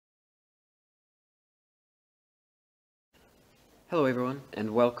Hello everyone,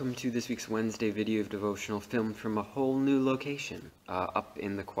 and welcome to this week's Wednesday video of devotional filmed from a whole new location, up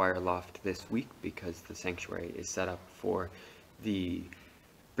in the choir loft this week because the sanctuary is set up for the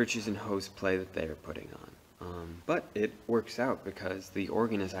Britches and Hose play that they are putting on. But it works out because the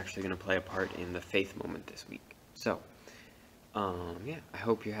organ is actually going to play a part in the faith moment this week. So, yeah, I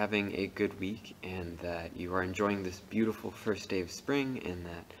hope you're having a good week and that you are enjoying this beautiful first day of spring and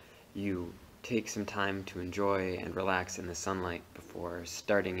that you take some time to enjoy and relax in the sunlight before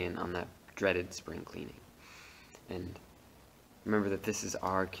starting in on that dreaded spring cleaning. And remember that this is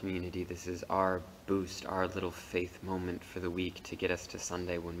our community, this is our boost, our little faith moment for the week to get us to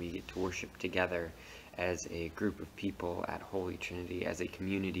Sunday when we get to worship together as a group of people at Holy Trinity, as a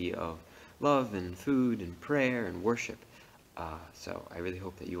community of love and food and prayer and worship. So I really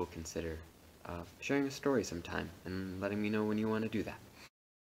hope that you will consider sharing a story sometime and letting me know when you want to do that.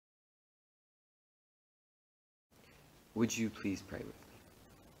 Would you please pray with me?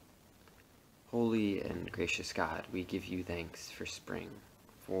 Holy and gracious God, we give you thanks for spring,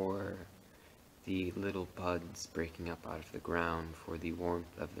 for the little buds breaking up out of the ground, for the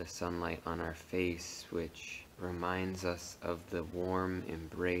warmth of the sunlight on our face, which reminds us of the warm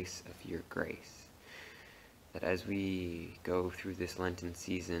embrace of your grace. That as we go through this Lenten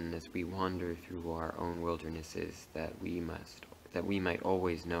season, as we wander through our own wildernesses, that we might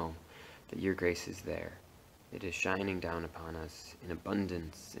always know that your grace is there. It is shining down upon us in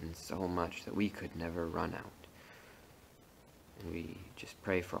abundance and so much that we could never run out. And we just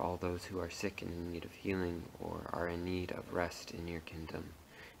pray for all those who are sick and in need of healing or are in need of rest in your kingdom,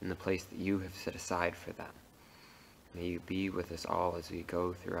 in the place that you have set aside for them. May you be with us all as we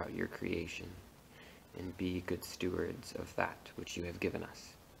go throughout your creation and be good stewards of that which you have given us.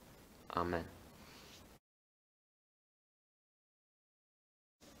 Amen.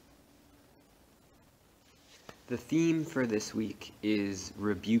 The theme for this week is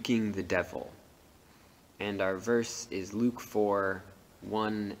rebuking the devil, and our verse is Luke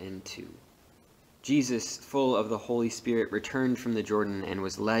 4:1 and 2. Jesus, full of the Holy Spirit, returned from the Jordan and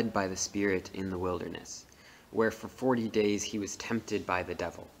was led by the Spirit in the wilderness, where for 40 days he was tempted by the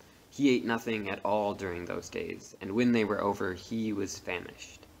devil. He ate nothing at all during those days, and when they were over, he was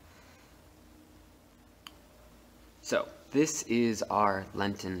famished. So, this is our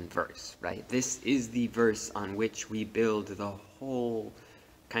Lenten verse, right? This is the verse on which we build the whole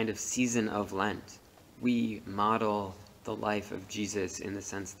kind of season of Lent. We model the life of Jesus in the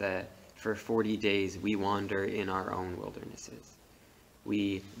sense that for 40 days we wander in our own wildernesses.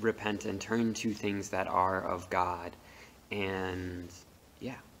 We repent and turn to things that are of God, and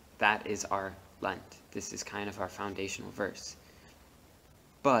yeah, that is our Lent. This is kind of our foundational verse.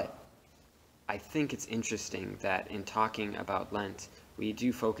 But I think it's interesting that in talking about Lent, we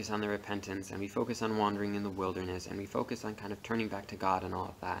do focus on the repentance, and we focus on wandering in the wilderness, and we focus on kind of turning back to God and all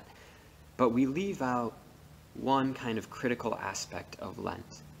of that. But we leave out one kind of critical aspect of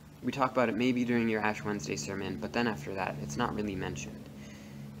Lent. We talk about it maybe during your Ash Wednesday sermon, but then after that, it's not really mentioned.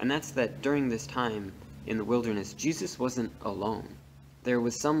 And that's that during this time in the wilderness, Jesus wasn't alone. There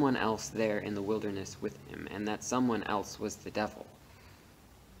was someone else there in the wilderness with him, and that someone else was the devil.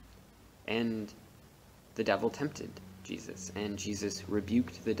 And the devil tempted Jesus, and Jesus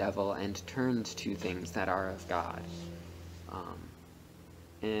rebuked the devil and turned to things that are of God.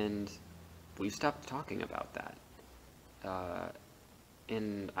 And we've stopped talking about that.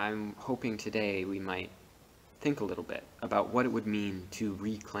 And I'm hoping today we might think a little bit about what it would mean to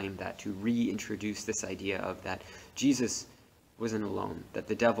reclaim that, to reintroduce this idea of that Jesus wasn't alone, that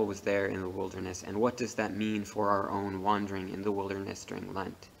the devil was there in the wilderness, and what does that mean for our own wandering in the wilderness during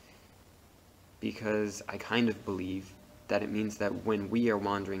Lent? Because I kind of believe that it means that when we are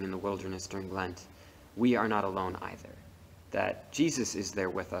wandering in the wilderness during Lent, we are not alone either. That Jesus is there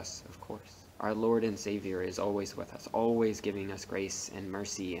with us, of course. Our Lord and Savior is always with us, always giving us grace and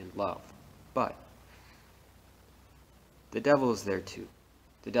mercy and love. But the devil is there too.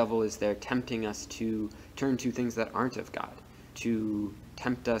 The devil is there tempting us to turn to things that aren't of God, to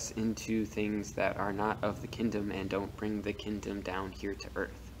tempt us into things that are not of the kingdom and don't bring the kingdom down here to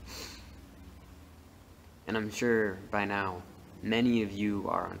earth. And I'm sure by now, many of you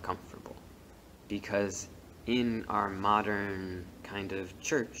are uncomfortable, because in our modern kind of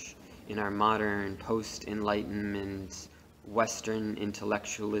church, in our modern post-enlightenment, Western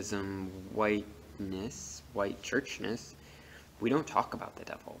intellectualism, whiteness, white churchness, we don't talk about the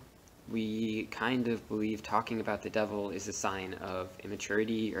devil. We kind of believe talking about the devil is a sign of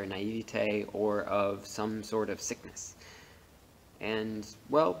immaturity or naivete or of some sort of sickness. And,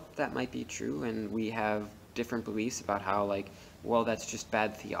 well, that might be true, and we have different beliefs about how, like, well, that's just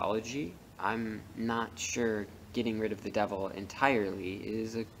bad theology. I'm not sure getting rid of the devil entirely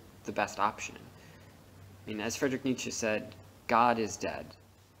is the best option. I mean, as Friedrich Nietzsche said, God is dead.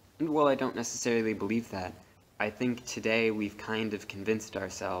 And while I don't necessarily believe that, I think today we've kind of convinced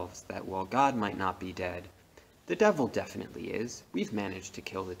ourselves that while God might not be dead, the devil definitely is. We've managed to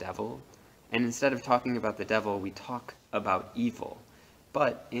kill the devil. And instead of talking about the devil, we talk about evil.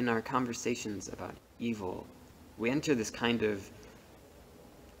 But in our conversations about evil, we enter this kind of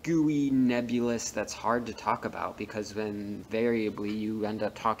gooey, nebulous that's hard to talk about, because when variably you end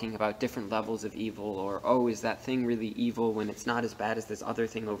up talking about different levels of evil, or, oh, is that thing really evil when it's not as bad as this other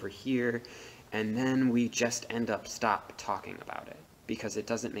thing over here? And then we just end up stop talking about it, because it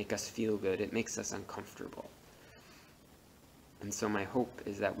doesn't make us feel good, it makes us uncomfortable. And so my hope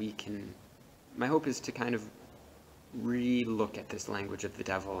is to kind of re-look at this language of the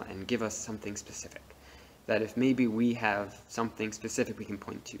devil and give us something specific. That if maybe we have something specific we can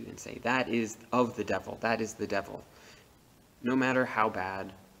point to and say, that is of the devil, that is the devil. No matter how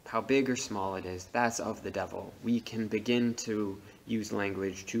bad, how big or small it is, that's of the devil. We can begin to use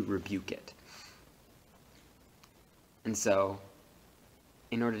language to rebuke it. And so,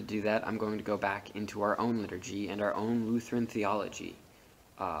 in order to do that, I'm going to go back into our own liturgy and our own Lutheran theology.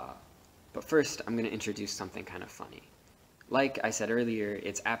 But first, I'm going to introduce something kind of funny. Like I said earlier,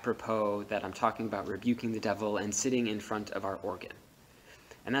 it's apropos that I'm talking about rebuking the devil and sitting in front of our organ.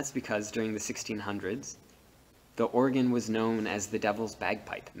 And that's because during the 1600s, the organ was known as the devil's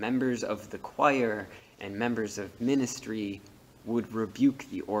bagpipe. Members of the choir and members of ministry would rebuke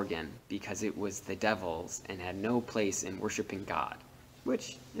the organ because it was the devil's and had no place in worshiping God,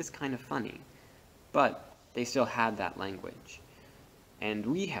 which is kind of funny. But they still had that language. And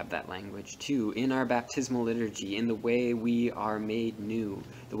we have that language, too, in our baptismal liturgy, in the way we are made new,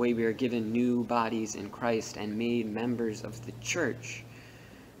 the way we are given new bodies in Christ and made members of the church.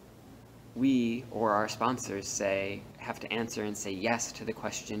 We, or our sponsors, have to answer and say yes to the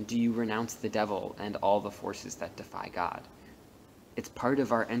question, do you renounce the devil and all the forces that defy God? It's part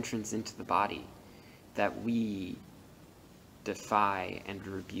of our entrance into the body that we defy and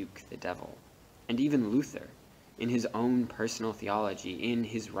rebuke the devil. And even Luther, in his own personal theology, in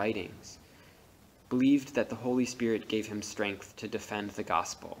his writings, believed that the Holy Spirit gave him strength to defend the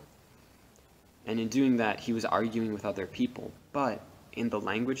gospel. And in doing that, he was arguing with other people. But in the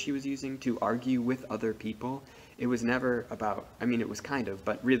language he was using to argue with other people, it was never about, it was kind of,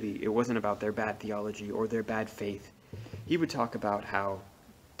 but really, it wasn't about their bad theology or their bad faith. He would talk about how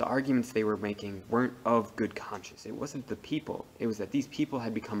the arguments they were making weren't of good conscience. It wasn't the people. It was that these people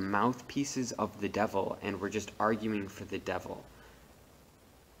had become mouthpieces of the devil and were just arguing for the devil.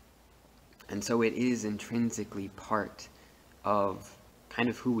 And so it is intrinsically part of kind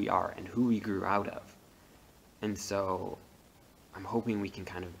of who we are and who we grew out of. And so I'm hoping we can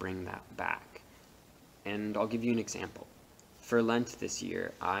kind of bring that back. And I'll give you an example. For Lent this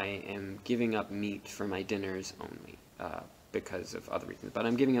year, I am giving up meat for my dinners only. Because of other reasons, but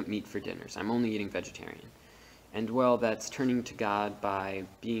I'm giving up meat for dinners. I'm only eating vegetarian. And well, that's turning to God by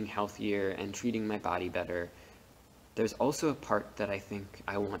being healthier and treating my body better. There's also a part that I think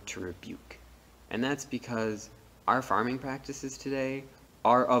I want to rebuke. And that's because our farming practices today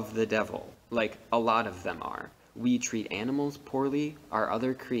are of the devil. Like, a lot of them are. We treat animals poorly, our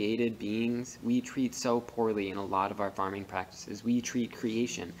other created beings, we treat so poorly in a lot of our farming practices. We treat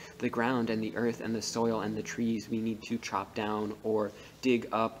creation, the ground and the earth and the soil and the trees we need to chop down or dig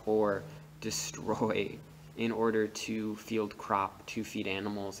up or destroy in order to field crop, to feed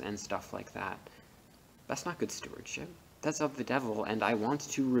animals and stuff like that. That's not good stewardship. That's of the devil, and I want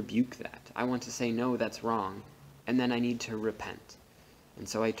to rebuke that. I want to say, no, that's wrong, and then I need to repent. And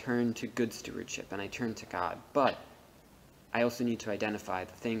so I turn to good stewardship, and I turn to God. But I also need to identify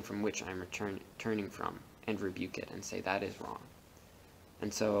the thing from which I'm turning from and rebuke it and say that is wrong.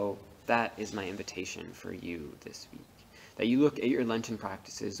 And so that is my invitation for you this week. That you look at your Lenten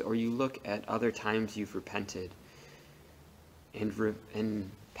practices, or you look at other times you've repented, and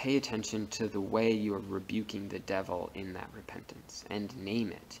pay attention to the way you are rebuking the devil in that repentance, and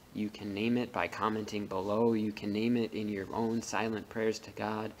name it. You can name it by commenting below. You can name it in your own silent prayers to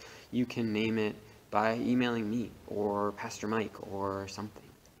God. You can name it by emailing me or Pastor Mike or something.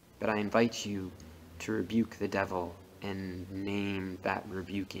 But I invite you to rebuke the devil and name that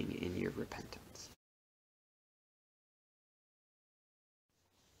rebuking in your repentance.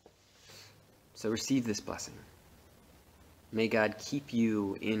 So receive this blessing. May God keep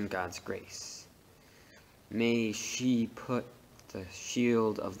you in God's grace. May she put the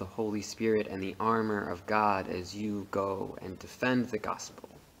shield of the Holy Spirit and the armor of God as you go and defend the gospel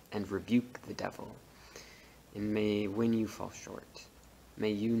and rebuke the devil. And may, when you fall short,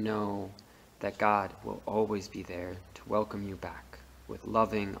 may you know that God will always be there to welcome you back with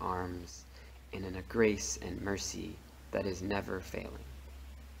loving arms and in a grace and mercy that is never failing.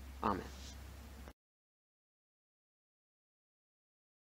 Amen.